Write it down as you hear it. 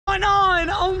going on?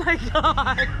 Oh my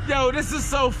God. Yo, this is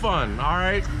so fun, all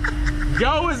right?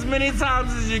 Go as many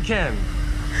times as you can.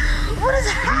 What is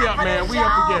happening? We up, man. We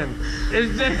up again.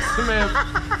 It's just, man.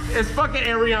 It's fucking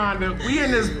Ariana. We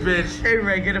in this bitch. Hey,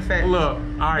 Ray, get a fit. Look, all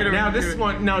right. Now this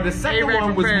one, no, the second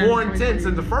one was more intense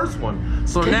than the first one.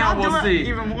 So now we'll see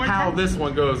how this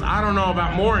one goes. I don't know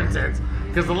about more intense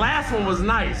because the last one was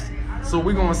nice. So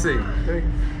we're gonna see.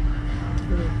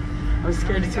 I'm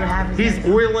scared to see what happens. He's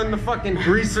oiling the fucking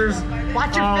greasers.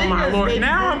 Watch your fingers, my Lord. baby.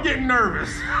 Now I'm getting nervous.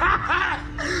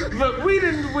 Look, we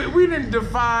didn't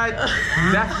defy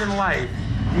death and life.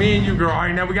 Me and you, girl. All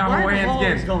right, now we got to hold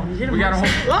hands again. We got to hold.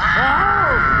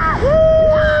 Oh!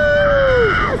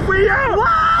 We out!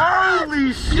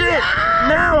 Holy shit! Yeah.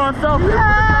 Now I felt it.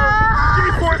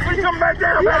 G-force, we come back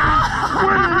down, baby.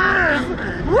 What it is?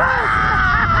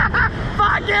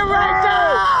 Fucking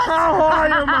Rachel! How high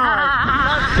am I?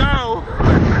 Let's go.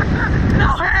 No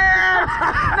hands!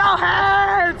 No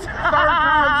hands! Third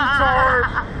time's the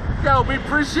charm. Yo, we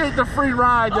appreciate the free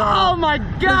ride, y'all. Oh my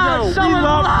God! Yo, showing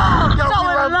love! Yo,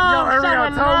 showing love! Yo,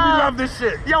 Ariana, tell them we love this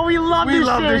shit. Yo, we love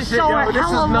this shit. Yo, this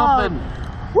is nothing.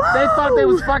 They thought they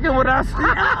was fucking with us.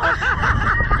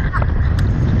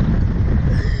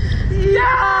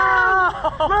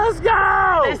 Yo! Let's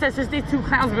go! They said since these two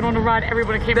clowns have been on the ride,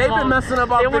 everybody came along. They've been messing up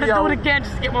our video. They want to do it again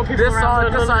just to get more people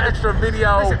around. This is our extra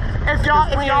video. Listen, if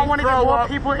y'all want to get more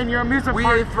people in your amusement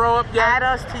park, we ain't throw up yet. Add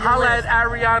us to your Holla list. at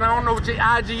Ariana. I don't know what your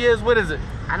IG is. What is it?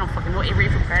 I don't fucking know. Avery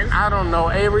for Prez? I don't know.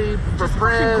 Avery for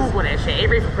Prez. Google that shit.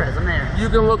 Avery for Prez. I'm there. You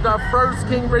can look up First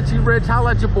King Richie Rich.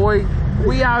 Holla at your boy.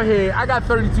 We out here. I got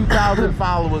 32,000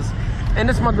 followers. And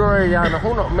this is my girl Ariana.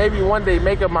 Who knows? Maybe one day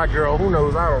make her my girl. Who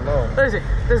knows? I don't know. Listen,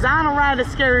 design a ride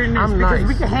is scary than this because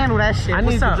we can handle that shit.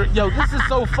 What's up? Yo, this is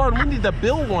so fun. We need to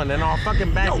build one in our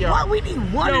fucking backyard. Yo, what? We need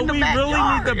one in the backyard. We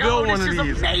really need to build one of these. This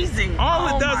is amazing. All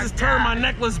it does is turn my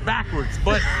necklace backwards,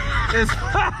 but it's...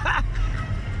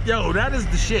 Yo, that is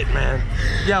the shit, man.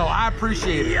 Yo, I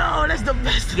appreciate it. Yo, that's the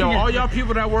best thing. Yo, all y'all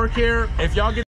people that work here, if y'all get